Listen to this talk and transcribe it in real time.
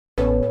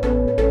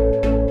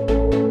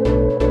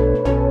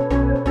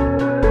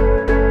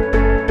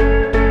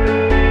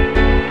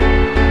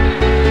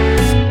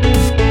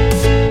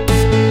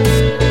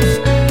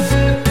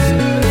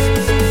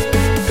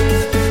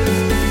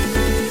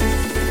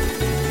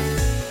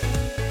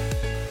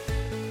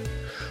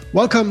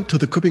Welcome to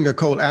the Kuppinger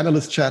Cole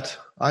Analyst Chat.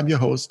 I'm your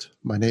host.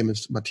 My name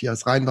is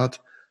Matthias Reinwarth.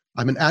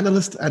 I'm an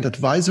analyst and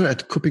advisor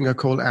at Kuppinger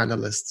Cole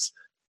Analysts.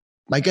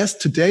 My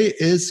guest today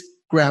is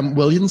Graham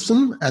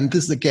Williamson, and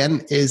this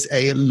again is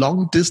a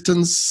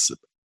long-distance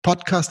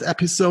podcast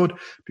episode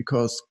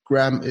because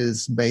Graham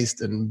is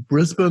based in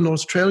Brisbane,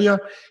 Australia.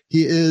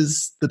 He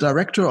is the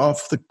director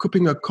of the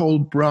Kuppinger Cole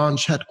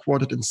branch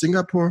headquartered in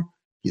Singapore.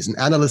 He's an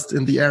analyst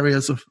in the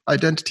areas of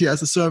identity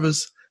as a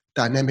service,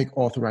 dynamic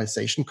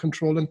authorization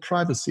control, and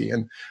privacy.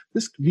 And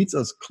this leads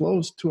us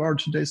close to our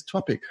today's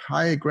topic.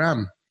 Hi,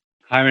 Graham.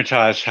 Hi,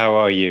 Matthias. How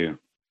are you?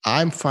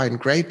 I'm fine.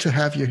 Great to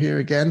have you here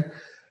again.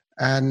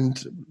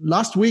 And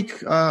last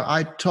week,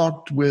 I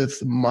talked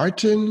with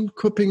Martin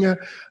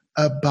Kuppinger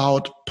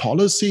about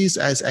policies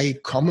as a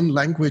common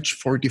language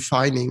for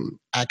defining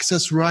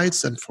access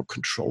rights and for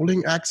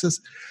controlling access.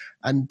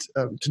 And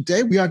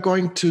today we are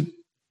going to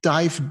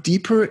dive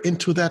deeper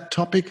into that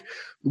topic.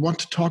 We want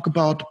to talk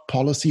about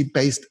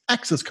policy-based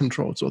access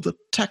control, so the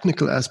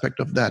technical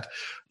aspect of that.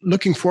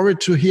 Looking forward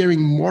to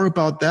hearing more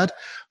about that.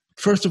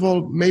 First of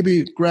all,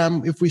 maybe,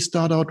 Graham, if we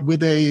start out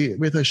with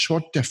a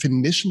short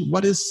definition,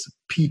 what is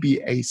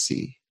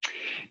PBAC?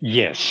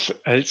 Yes,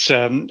 it's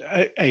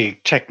a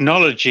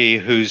technology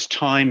whose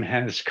time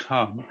has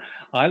come.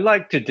 I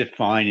like to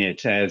define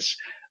it as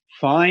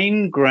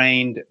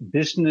fine-grained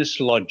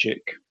business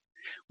logic,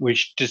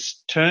 which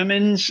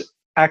determines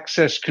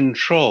access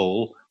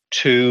control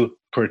to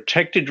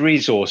protected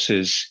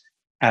resources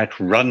at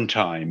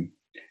runtime.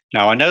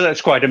 Now, I know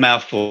that's quite a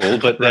mouthful,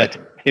 but right.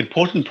 The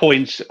important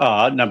points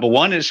are, number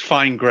one, is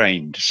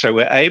fine-grained. So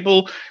we're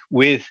able,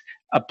 with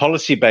a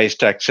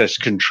policy-based access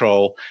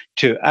control,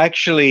 to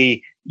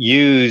actually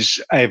use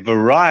a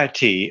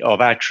variety of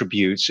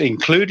attributes,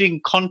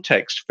 including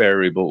context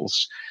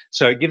variables.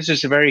 So it gives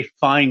us a very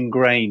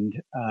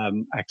fine-grained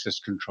access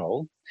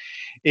control.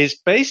 Is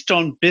based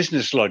on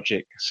business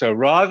logic. So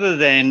rather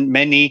than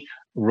many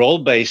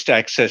role-based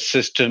access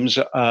systems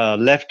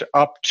left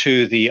up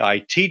to the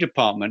IT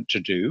department to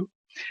do,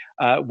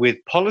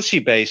 with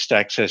policy-based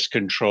access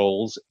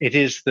controls, it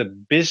is the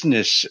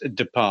business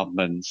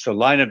departments, the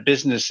line of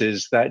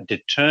businesses that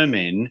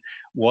determine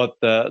what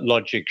the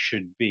logic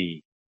should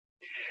be.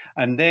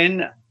 And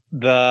then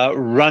the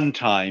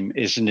runtime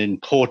is an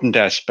important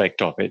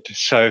aspect of it.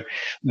 So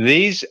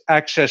these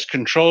access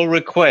control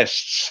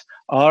requests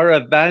are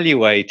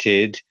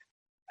evaluated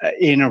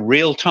in a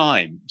real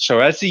time. So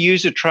as the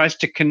user tries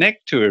to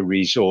connect to a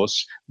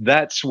resource,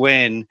 that's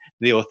when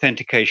the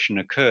authentication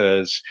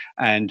occurs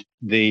and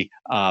the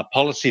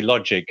policy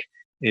logic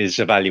is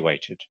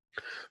evaluated.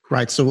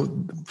 Right. So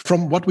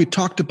from what we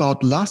talked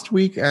about last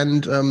week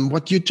and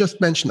what you just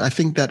mentioned, I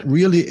think that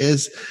really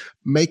is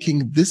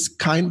making this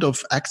kind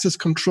of access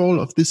control,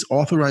 of this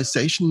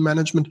authorization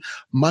management,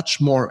 much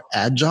more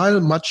agile,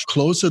 much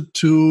closer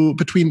to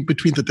between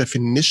the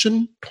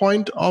definition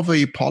point of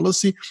a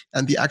policy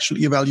and the actual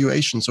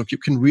evaluation. So you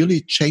can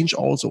really change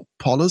also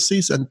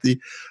policies and the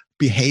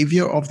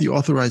behavior of the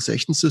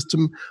authorization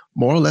system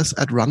more or less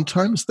at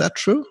runtime. Is that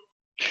true?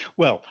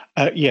 Well,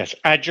 yes,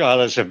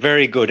 agile is a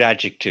very good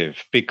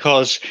adjective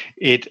because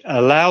it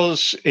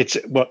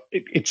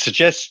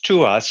suggests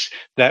to us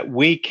that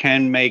we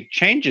can make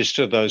changes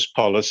to those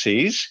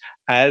policies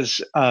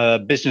as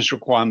business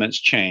requirements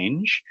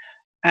change,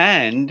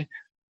 and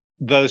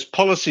those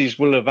policies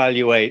will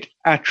evaluate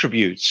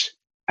attributes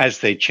as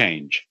they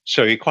change.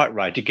 So you're quite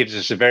right. It gives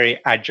us a very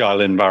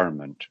agile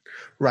environment.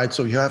 Right.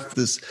 So you have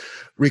this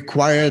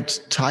required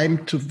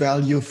time to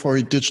value for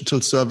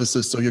digital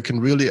services, so you can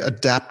really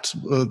adapt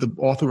the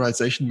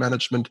authorization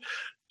management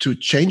to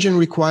changing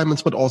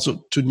requirements, but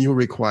also to new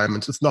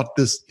requirements. It's not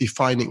this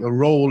defining a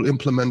role,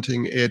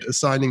 implementing it,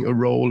 assigning a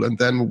role, and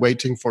then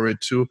waiting for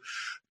it to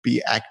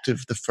be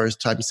active the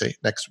first time, say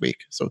next week.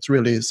 So it's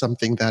really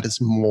something that is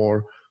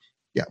more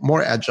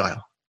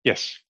agile.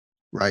 Yes.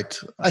 Right.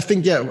 I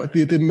think,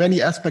 the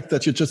many aspects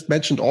that you just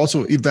mentioned,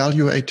 also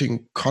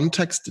evaluating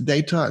context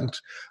data and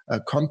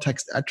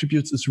context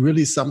attributes is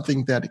really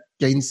something that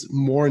gains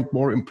more and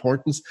more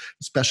importance,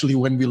 especially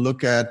when we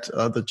look at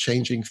the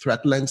changing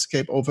threat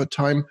landscape over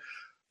time.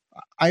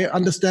 I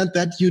understand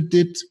that you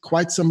did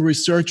quite some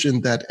research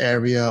in that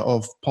area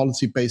of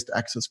policy-based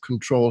access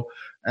control,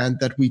 and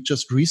that we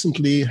just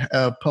recently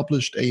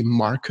published a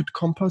market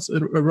compass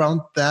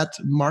around that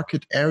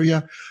market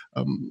area.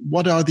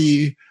 What are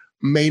the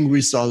main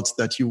results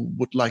that you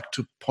would like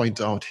to point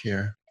out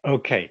here?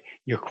 Okay,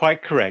 you're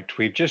quite correct.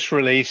 We've just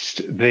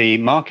released the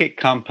Market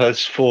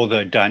Compass for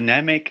the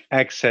Dynamic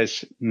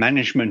Access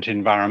Management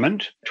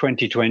Environment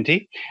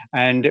 2020,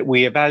 and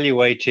we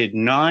evaluated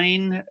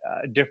 9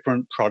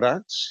 different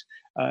products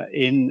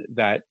in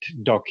that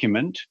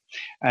document.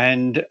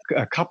 And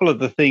a couple of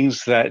the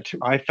things that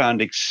I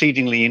found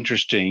exceedingly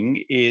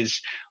interesting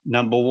is,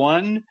 number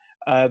one,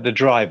 the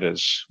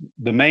drivers,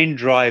 the main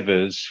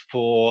drivers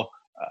for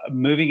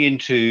moving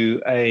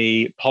into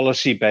a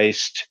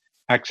policy-based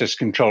access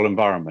control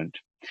environment.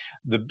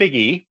 The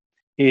biggie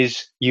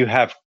is you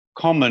have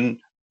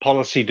common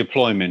policy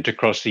deployment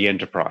across the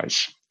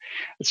enterprise.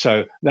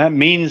 So that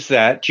means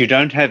that you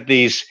don't have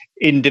these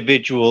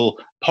individual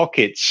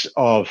pockets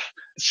of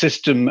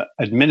system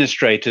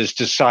administrators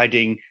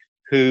deciding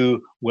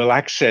who will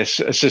access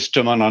a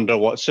system and under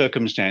what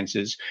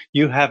circumstances.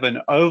 You have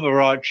an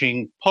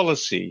overarching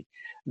policy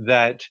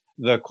that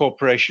the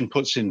corporation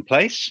puts in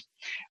place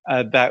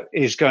that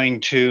is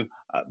going to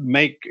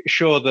make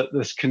sure that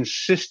there's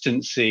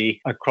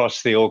consistency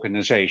across the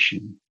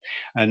organization,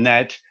 and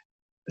that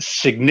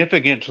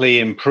significantly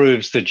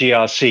improves the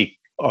GRC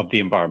of the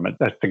environment.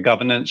 That's the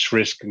governance,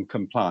 risk, and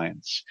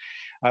compliance.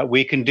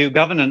 We can do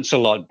governance a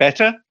lot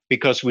better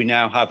because we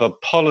now have a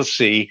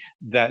policy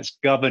that's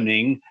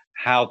governing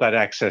how that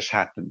access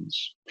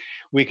happens.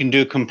 We can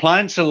do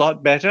compliance a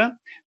lot better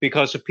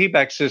because a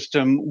PBAC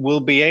system will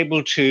be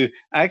able to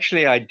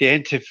actually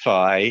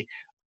identify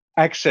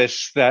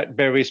access that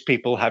various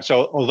people have.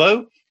 So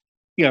although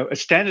a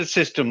standard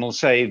system will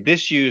say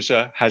this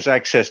user has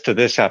access to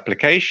this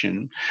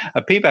application,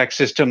 a PBAC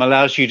system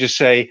allows you to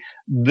say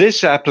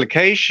this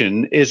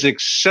application is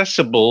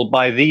accessible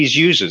by these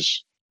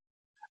users.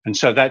 And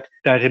so that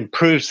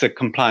improves the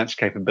compliance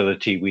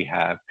capability we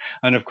have.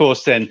 And of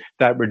course, then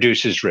that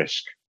reduces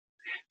risk.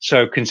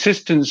 So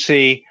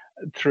consistency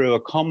through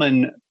a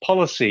common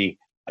policy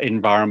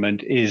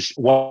environment is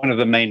one of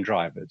the main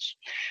drivers.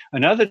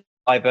 Another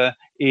driver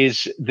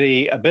is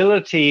the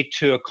ability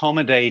to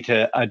accommodate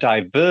a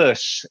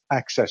diverse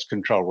access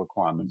control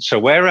requirement. So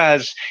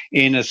whereas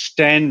in a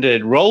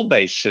standard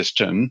role-based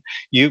system,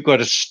 you've got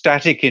a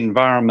static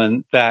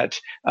environment that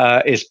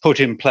is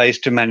put in place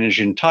to manage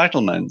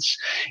entitlements,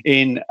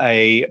 in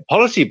a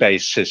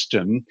policy-based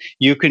system,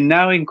 you can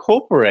now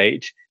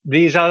incorporate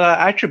these other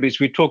attributes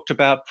we talked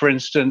about, for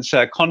instance,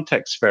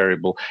 context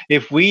variable.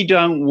 If we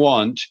don't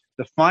want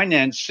the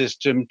finance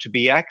system to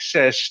be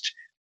accessed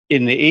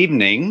in the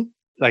evening,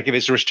 like if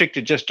it's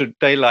restricted just to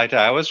daylight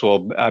hours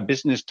or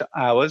business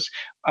hours,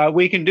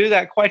 we can do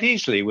that quite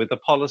easily with a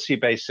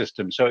policy-based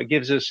system. So it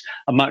gives us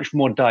a much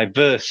more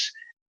diverse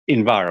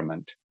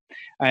environment.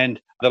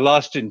 And the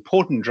last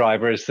important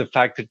driver is the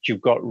fact that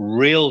you've got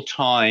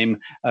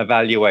real-time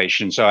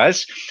evaluation. So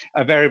as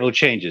a variable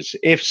changes,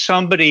 if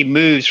somebody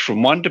moves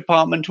from one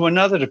department to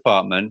another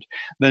department,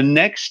 the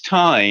next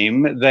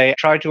time they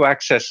try to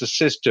access the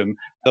system,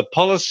 the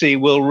policy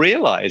will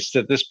realize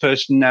that this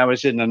person now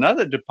is in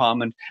another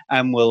department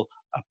and will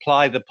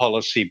apply the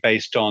policy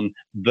based on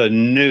the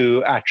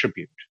new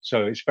attribute.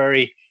 So it's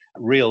very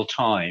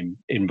real-time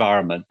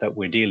environment that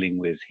we're dealing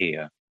with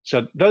here.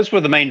 So those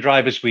were the main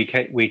drivers we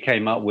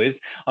came up with.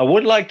 I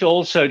would like to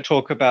also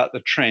talk about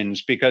the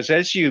trends because,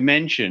 as you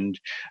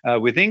mentioned,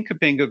 within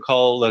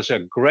KuppingerCole, there's a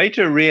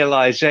greater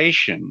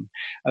realization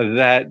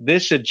that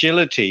this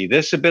agility,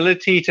 this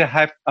ability to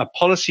have a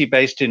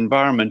policy-based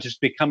environment is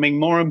becoming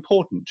more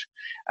important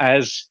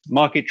as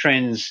market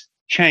trends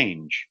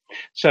change.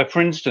 So,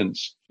 for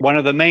instance, one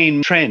of the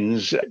main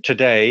trends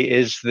today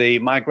is the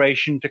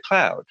migration to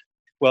cloud.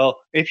 Well,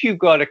 if you've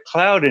got a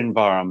cloud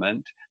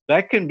environment,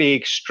 that can be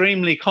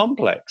extremely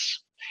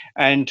complex.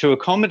 And to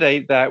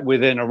accommodate that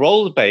within a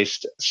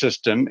role-based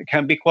system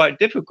can be quite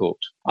difficult.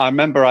 I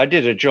remember I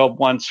did a job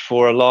once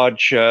for a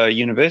large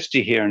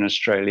university here in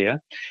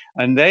Australia,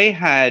 and they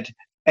had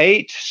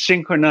 8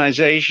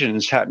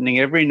 synchronizations happening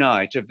every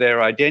night of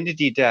their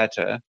identity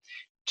data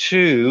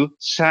to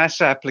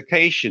SaaS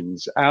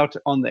applications out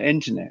on the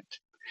internet.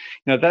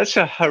 Now, that's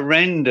a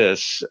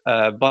horrendous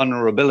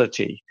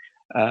vulnerability.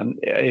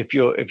 If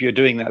you're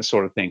doing that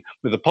sort of thing.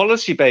 With a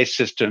policy-based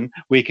system,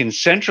 we can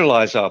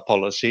centralize our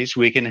policies.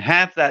 We can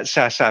have that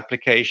SaaS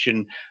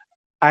application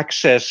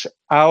access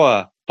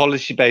our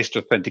policy-based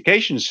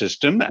authentication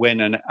system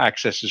when an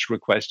access is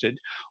requested,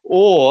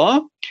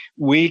 or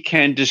we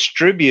can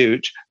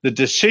distribute the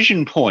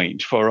decision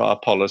point for our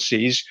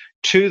policies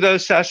to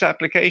those SaaS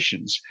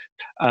applications.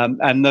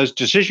 And those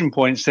decision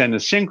points then are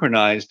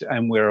synchronized,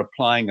 and we're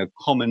applying a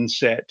common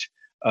set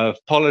of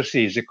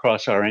policies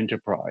across our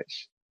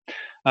enterprise.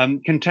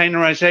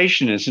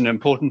 Containerization is an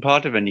important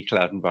part of any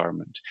cloud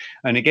environment.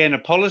 And again, a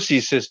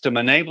policy system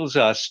enables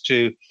us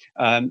to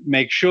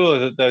make sure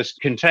that those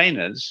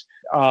containers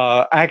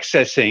are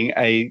accessing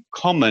a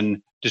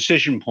common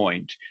decision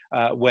point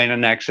when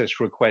an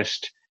access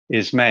request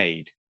is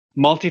made.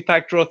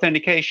 Multi-factor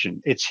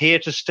authentication, it's here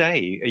to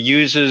stay.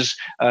 Users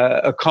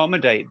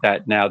accommodate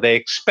that now. They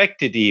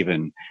expect it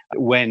even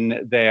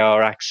when they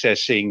are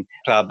accessing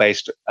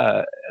cloud-based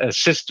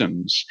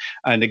systems.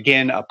 And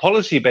again, a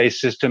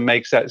policy-based system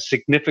makes that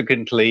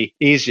significantly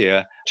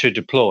easier to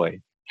deploy.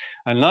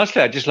 And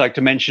lastly, I'd just like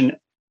to mention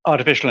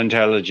artificial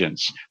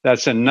intelligence.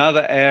 That's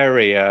another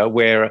area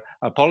where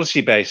a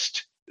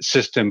policy-based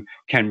system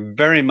can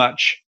very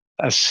much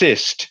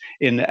assist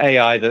in the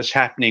AI that's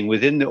happening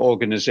within the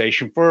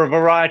organization for a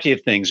variety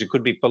of things. It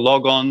could be for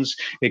logons,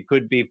 it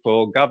could be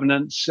for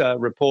governance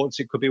reports,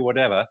 it could be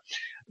whatever.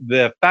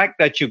 The fact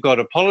that you've got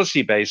a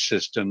policy-based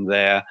system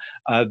there,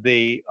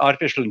 the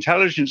artificial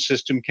intelligence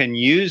system can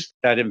use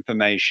that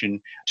information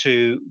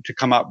to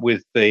come up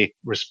with the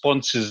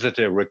responses that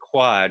are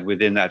required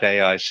within that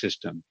AI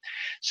system.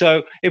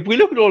 So if we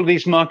look at all of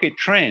these market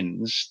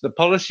trends, the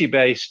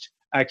policy-based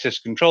access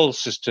control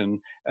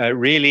system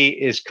really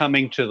is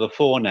coming to the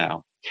fore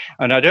now.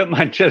 And I don't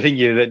mind telling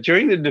you that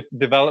during the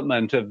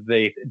development of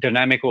the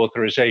Dynamic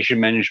Authorization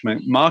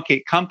Management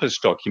Market Compass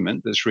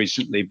document that's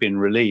recently been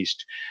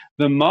released,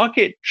 the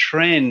market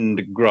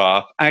trend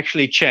graph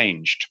actually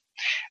changed.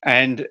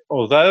 And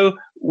although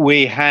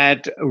we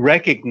had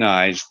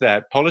recognized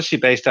that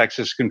policy-based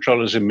access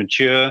control is a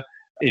mature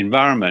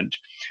environment,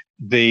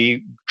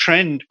 the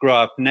trend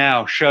graph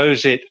now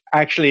shows it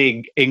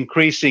actually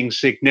increasing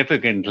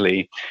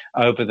significantly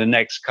over the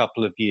next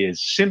couple of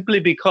years, simply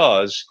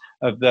because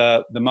of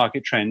the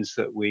market trends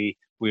that we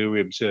were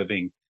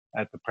observing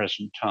at the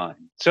present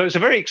time. So it's a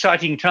very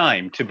exciting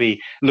time to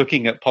be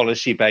looking at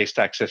policy-based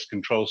access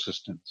control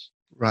systems.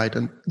 Right.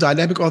 And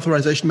dynamic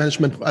authorization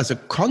management as a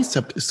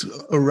concept is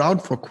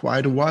around for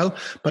quite a while,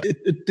 but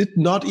it did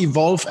not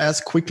evolve as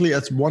quickly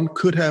as one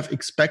could have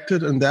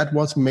expected. And that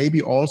was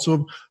maybe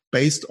also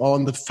based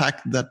on the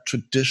fact that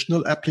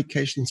traditional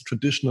applications,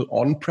 traditional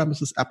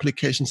on-premises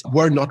applications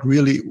were not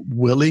really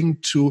willing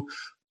to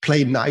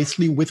play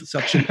nicely with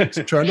such an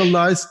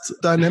externalized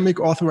dynamic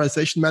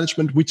authorization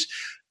management, which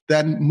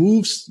then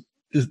moves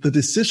the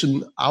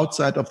decision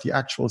outside of the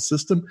actual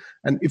system.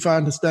 And if I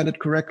understand it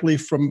correctly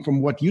from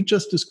what you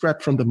just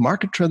described from the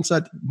market trend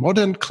side,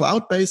 modern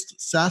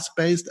cloud-based,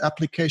 SaaS-based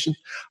applications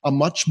are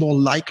much more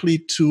likely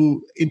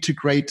to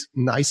integrate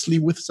nicely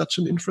with such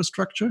an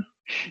infrastructure?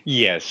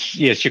 Yes,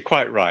 you're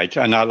quite right,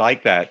 and I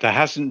like that. They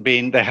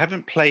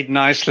haven't played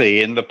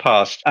nicely in the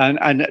past,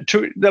 and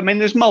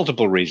there's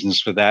multiple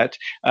reasons for that.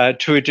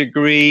 To a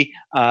degree,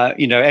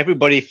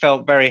 everybody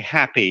felt very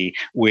happy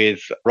with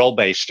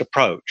role-based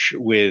approach,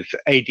 with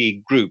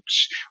AD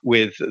groups,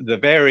 with the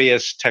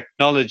various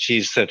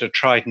technologies that are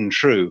tried and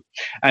true,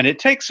 and it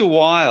takes a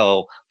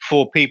while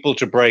for people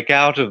to break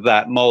out of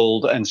that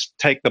mold and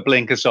take the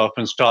blinkers off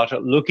and start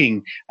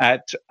looking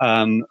at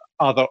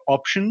other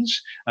options.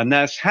 And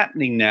that's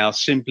happening now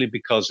simply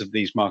because of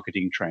these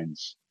marketing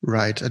trends.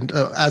 Right. And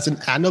as an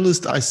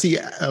analyst, I see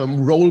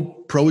role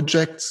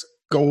projects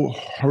go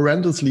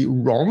horrendously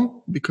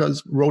wrong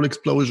because role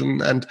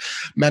explosion and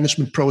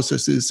management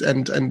processes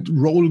and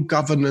role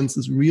governance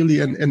is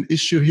really an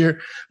issue here.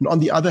 And on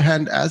the other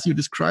hand, as you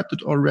described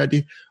it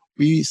already,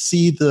 we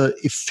see the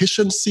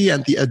efficiency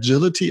and the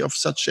agility of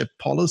such a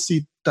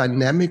policy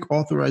dynamic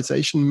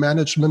authorization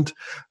management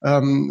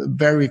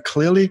very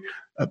clearly.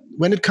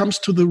 When it comes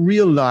to the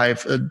real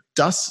life,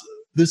 does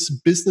this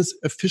business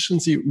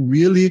efficiency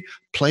really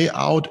play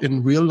out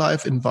in real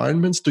life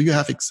environments? Do you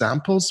have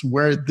examples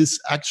where this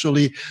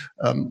actually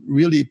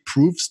really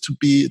proves to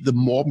be the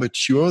more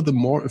mature, the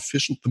more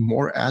efficient, the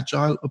more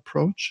agile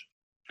approach?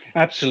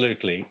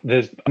 Absolutely.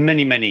 There's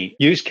many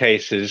use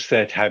cases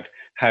that have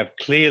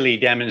clearly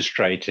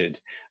demonstrated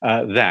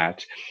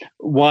that.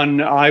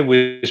 One I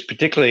was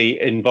particularly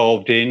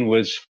involved in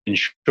was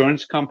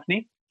insurance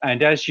company.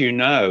 And as you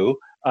know,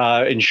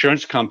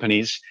 insurance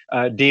companies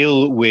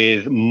deal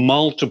with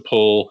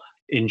multiple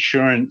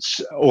insurance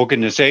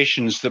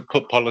organizations that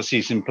put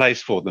policies in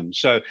place for them.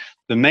 So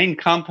the main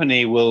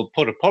company will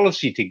put a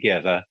policy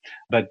together,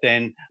 but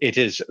then it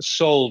is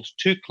sold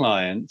to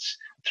clients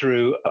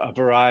through a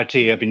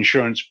variety of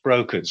insurance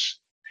brokers.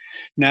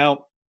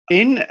 Now,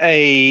 in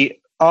a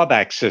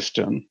RBAC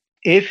system,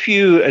 if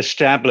you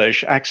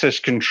establish access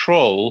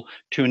control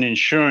to an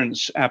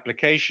insurance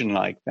application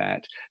like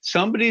that,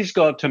 somebody's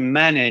got to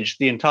manage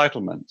the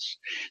entitlements.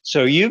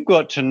 So you've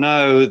got to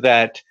know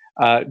that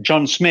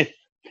John Smith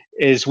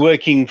is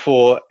working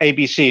for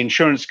ABC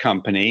Insurance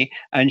Company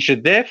and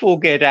should therefore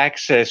get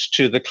access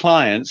to the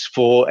clients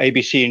for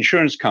ABC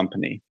Insurance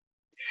Company.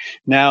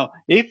 Now,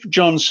 if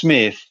John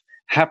Smith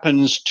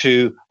happens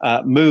to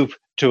move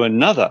to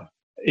another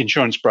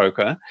insurance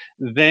broker,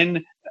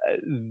 then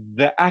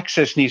the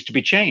access needs to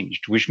be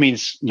changed, which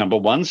means, number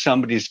one,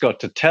 somebody's got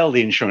to tell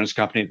the insurance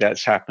company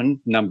that's happened.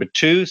 Number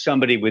two,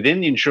 somebody within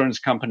the insurance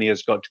company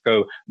has got to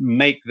go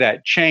make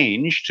that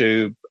change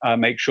to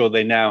make sure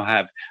they now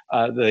have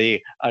the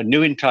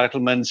new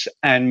entitlements.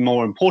 And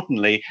more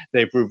importantly,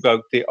 they've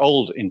revoked the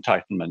old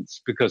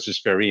entitlements, because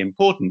it's very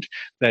important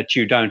that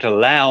you don't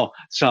allow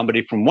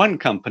somebody from one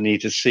company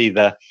to see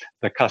the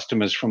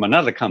customers from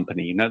another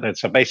company.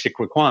 That's a basic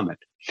requirement.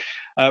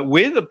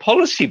 With a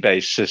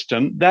policy-based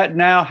system, that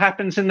now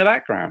happens in the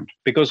background,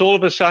 because all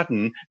of a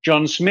sudden,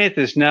 John Smith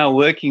is now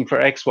working for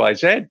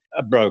XYZ,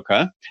 a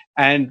broker,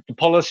 and the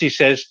policy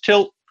says,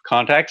 Tilt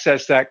can't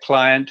access that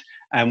client,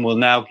 and will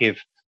now give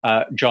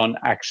John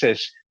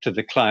access to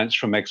the clients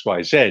from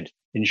XYZ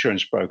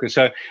insurance broker.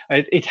 So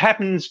it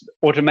happens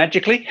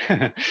automatically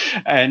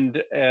and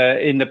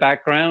in the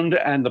background,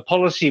 and the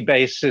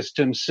policy-based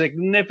system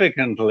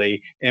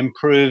significantly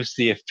improves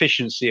the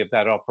efficiency of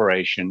that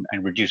operation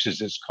and reduces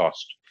its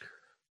cost.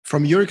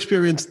 From your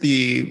experience,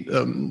 the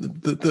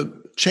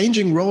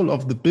changing role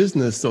of the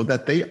business so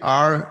that they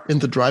are in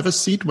the driver's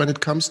seat when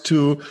it comes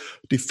to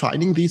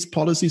defining these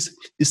policies,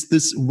 is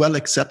this well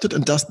accepted,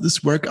 and does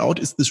this work out?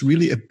 Is this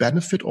really a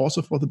benefit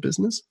also for the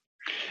business?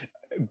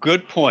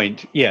 Good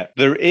point. Yeah,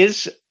 there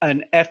is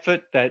an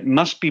effort that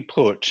must be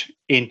put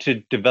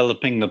into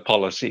developing the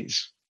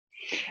policies.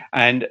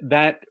 And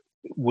that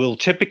will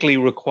typically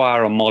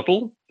require a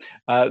model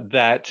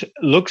that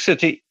looks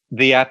at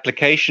the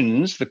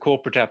applications, the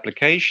corporate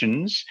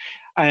applications,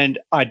 and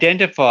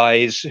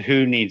identifies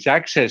who needs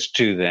access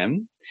to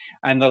them.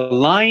 And the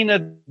line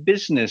of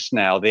business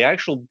now, the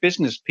actual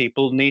business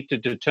people need to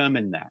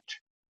determine that.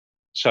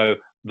 So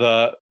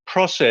the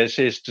process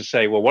is to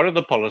say, well, what are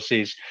the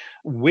policies?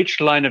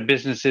 Which line of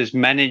businesses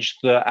manage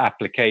the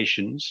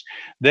applications?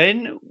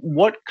 Then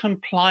what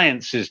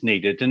compliance is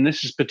needed? And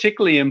this is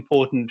particularly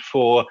important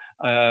for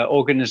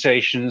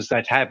organizations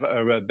that have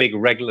a big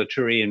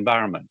regulatory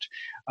environment.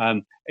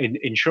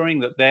 Ensuring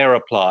that they're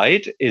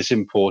applied is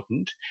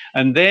important.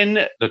 And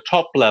then the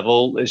top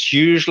level is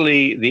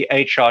usually the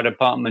HR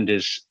department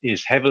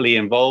is heavily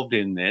involved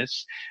in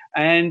this.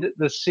 And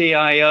the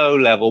CIO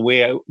level,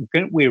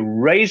 we're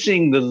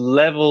raising the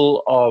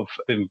level of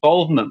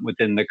involvement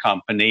within the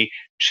company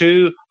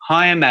to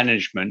higher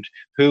management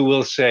who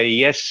will say,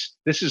 yes,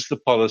 this is the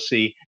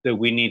policy that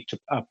we need to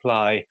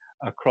apply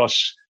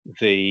across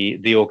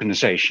the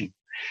organization.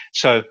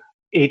 So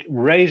it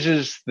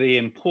raises the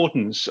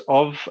importance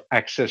of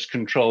access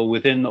control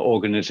within the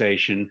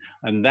organization.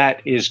 And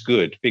that is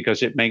good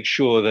because it makes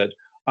sure that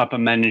upper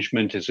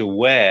management is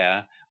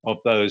aware of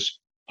those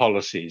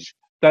policies.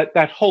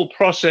 That whole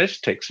process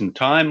takes some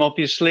time,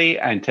 obviously,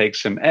 and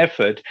takes some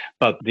effort,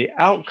 but the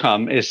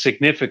outcome is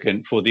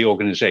significant for the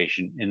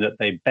organization in that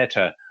they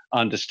better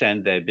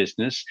understand their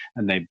business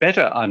and they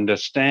better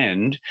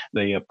understand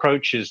the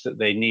approaches that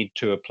they need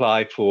to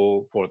apply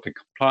for the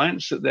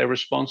compliance that they're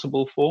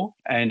responsible for.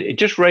 And it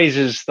just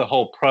raises the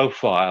whole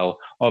profile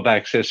of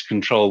access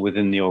control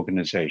within the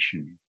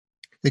organization.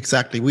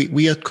 Exactly.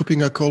 We at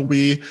Kuppinger Cole,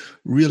 we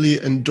really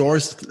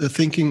endorse the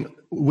thinking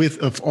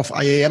of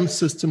IAM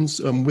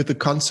systems with the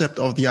concept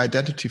of the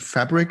identity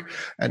fabric.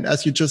 And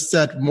as you just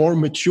said, more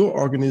mature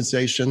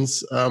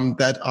organizations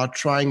that are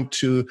trying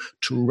to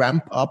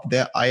ramp up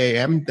their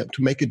IAM,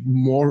 to make it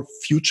more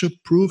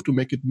future-proof, to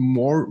make it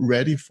more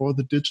ready for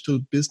the digital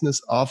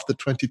business of the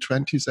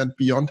 2020s and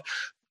beyond.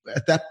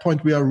 At that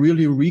point, we are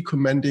really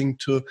recommending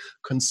to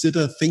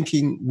consider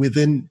thinking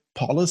within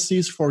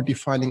policies for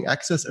defining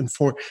access and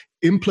for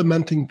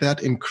implementing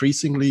that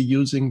increasingly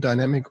using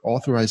dynamic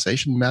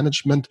authorization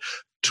management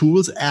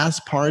tools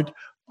as part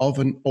of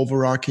an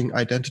overarching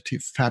identity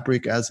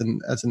fabric as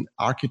an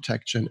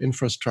architecture and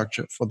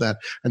infrastructure for that.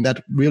 And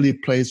that really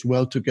plays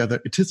well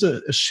together. It is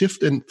a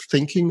shift in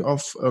thinking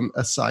of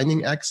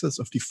assigning access,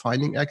 of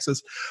defining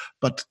access,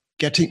 but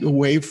getting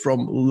away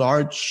from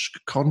large,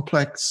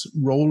 complex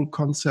role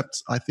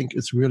concepts, I think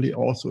is really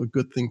also a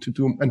good thing to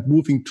do, and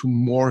moving to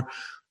more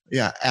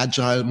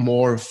agile,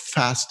 more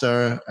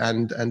faster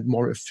and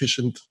more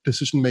efficient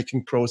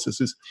decision-making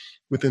processes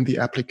within the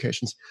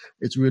applications.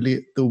 It's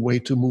really the way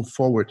to move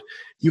forward.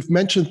 You've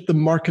mentioned the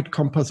market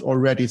compass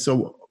already.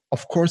 So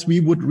of course, we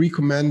would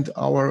recommend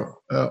our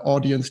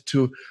audience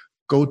to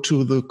go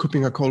to the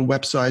Kuppinger Cole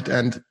website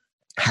and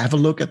have a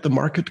look at the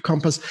market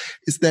compass.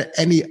 Is there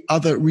any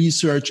other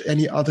research,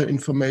 any other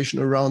information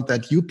around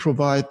that you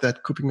provide,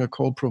 that Kuppinger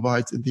Cole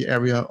provides in the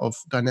area of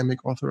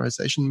dynamic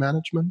authorization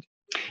management?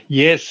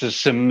 Yes, there's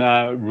some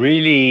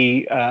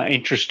really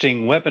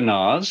interesting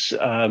webinars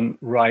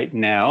right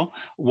now.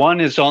 One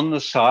is on the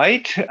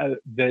site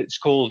that's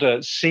called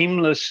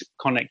Seamless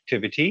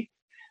Connectivity,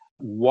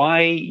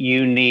 Why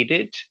You Need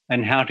It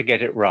and How to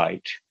Get It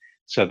Right.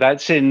 So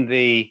that's in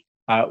the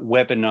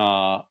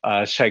webinar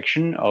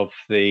section of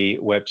the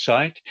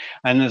website.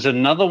 And there's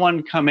another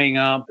one coming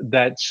up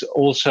that's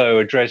also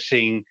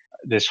addressing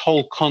this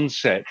whole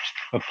concept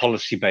of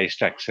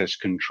policy-based access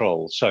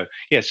control. So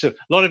yes, a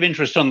lot of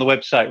interest on the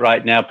website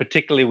right now,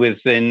 particularly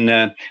within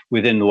the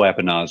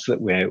webinars that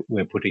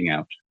we're putting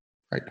out.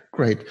 Right,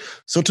 great.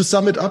 So to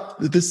sum it up,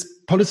 this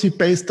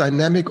policy-based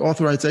dynamic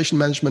authorization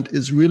management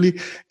is really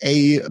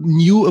a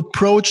new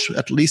approach,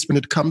 at least when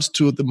it comes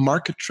to the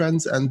market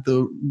trends and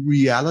the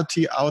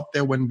reality out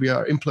there when we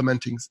are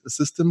implementing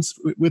systems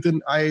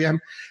within IAM.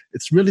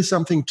 It's really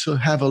something to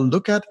have a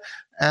look at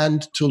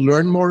and to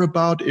learn more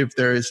about if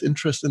there is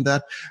interest in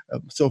that.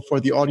 So for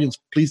the audience,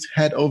 please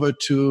head over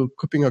to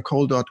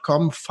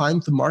kuppingercole.com,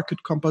 find the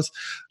market compass,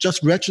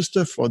 just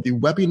register for the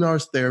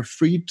webinars. They're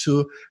free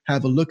to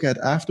have a look at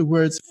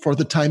afterwards. For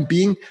the time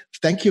being,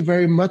 thank you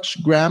very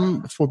much,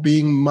 Graham, for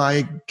being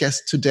my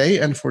guest today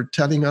and for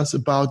telling us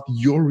about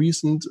your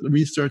recent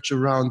research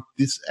around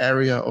this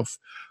area of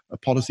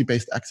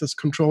policy-based access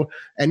control.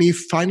 Any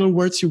final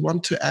words you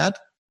want to add?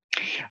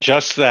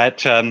 Just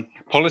that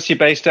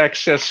policy-based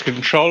access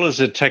control is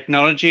a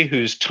technology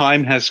whose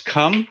time has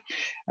come,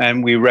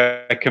 and we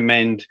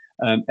recommend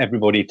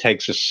everybody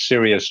takes a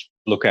serious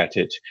look at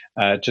it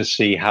to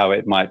see how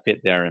it might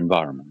fit their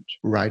environment.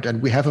 Right.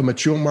 And we have a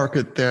mature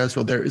market there.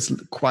 So there is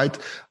quite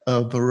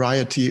a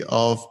variety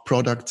of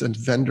products and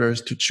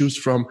vendors to choose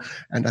from.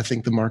 And I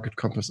think the market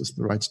compass is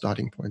the right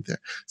starting point there.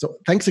 So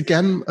thanks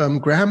again,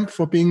 Graham,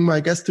 for being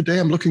my guest today.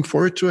 I'm looking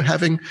forward to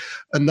having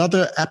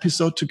another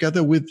episode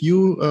together with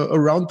you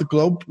around the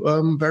globe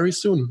very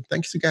soon.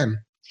 Thanks again.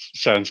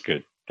 Sounds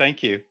good.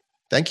 Thank you.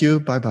 Thank you.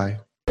 Bye-bye.